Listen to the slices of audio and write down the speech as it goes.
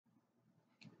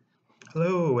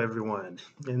Hello everyone.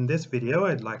 In this video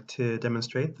I'd like to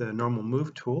demonstrate the normal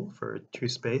move tool for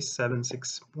trueSpace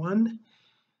 761,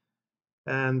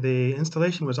 and the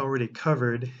installation was already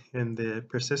covered in the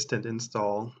persistent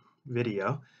install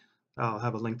video. I'll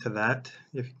have a link to that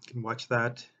if you can watch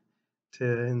that to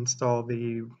install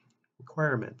the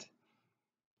requirement.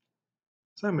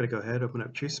 So I'm going to go ahead, open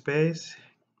up trueSpace.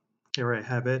 Here I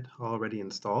have it already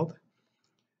installed.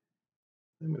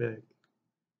 I'm going to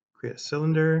create a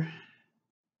cylinder.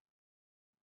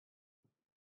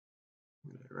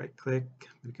 I'm going to right click,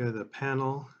 I'm going to go to the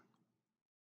panel,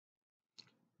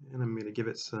 and I'm going to give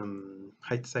it some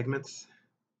height segments.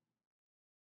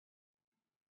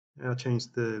 I'll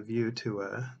change the view to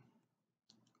a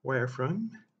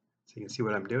wireframe so you can see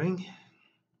what I'm doing.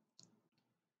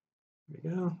 There we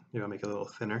go. Maybe I'll make it a little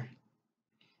thinner.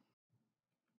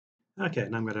 Okay,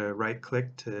 and I'm going to right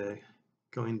click to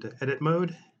go into edit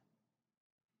mode.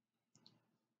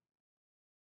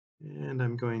 And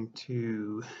I'm going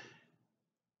to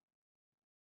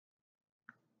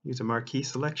use a marquee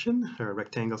selection or a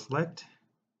rectangle select.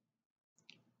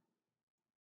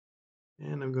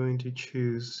 And I'm going to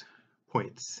choose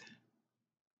points.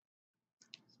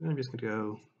 So I'm just going to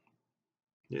go,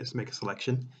 just make a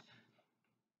selection.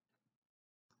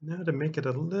 Now to make it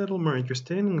a little more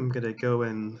interesting, I'm going to go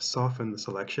and soften the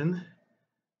selection.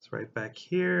 It's right back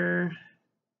here,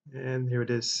 and here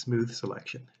it is, smooth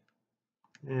selection.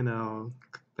 And I'll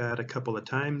click that a couple of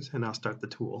times and I'll start the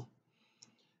tool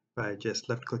by just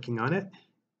left clicking on it.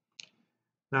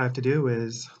 Now all I have to do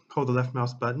is hold the left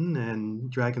mouse button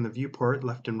and drag in the viewport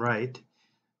left and right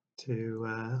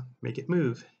to make it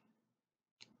move.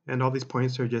 And all these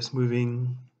points are just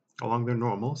moving along their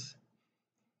normals.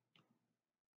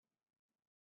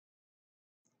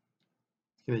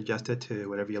 You can adjust it to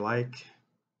whatever you like.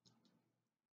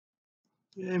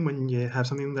 And when you have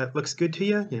something that looks good to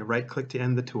you, you right click to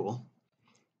end the tool.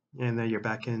 And then you're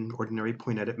back in ordinary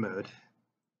point edit mode.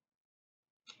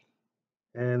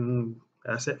 And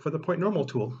that's it for the point normal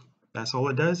tool. That's all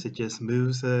it does. It just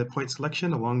moves the point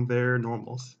selection along their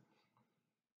normals.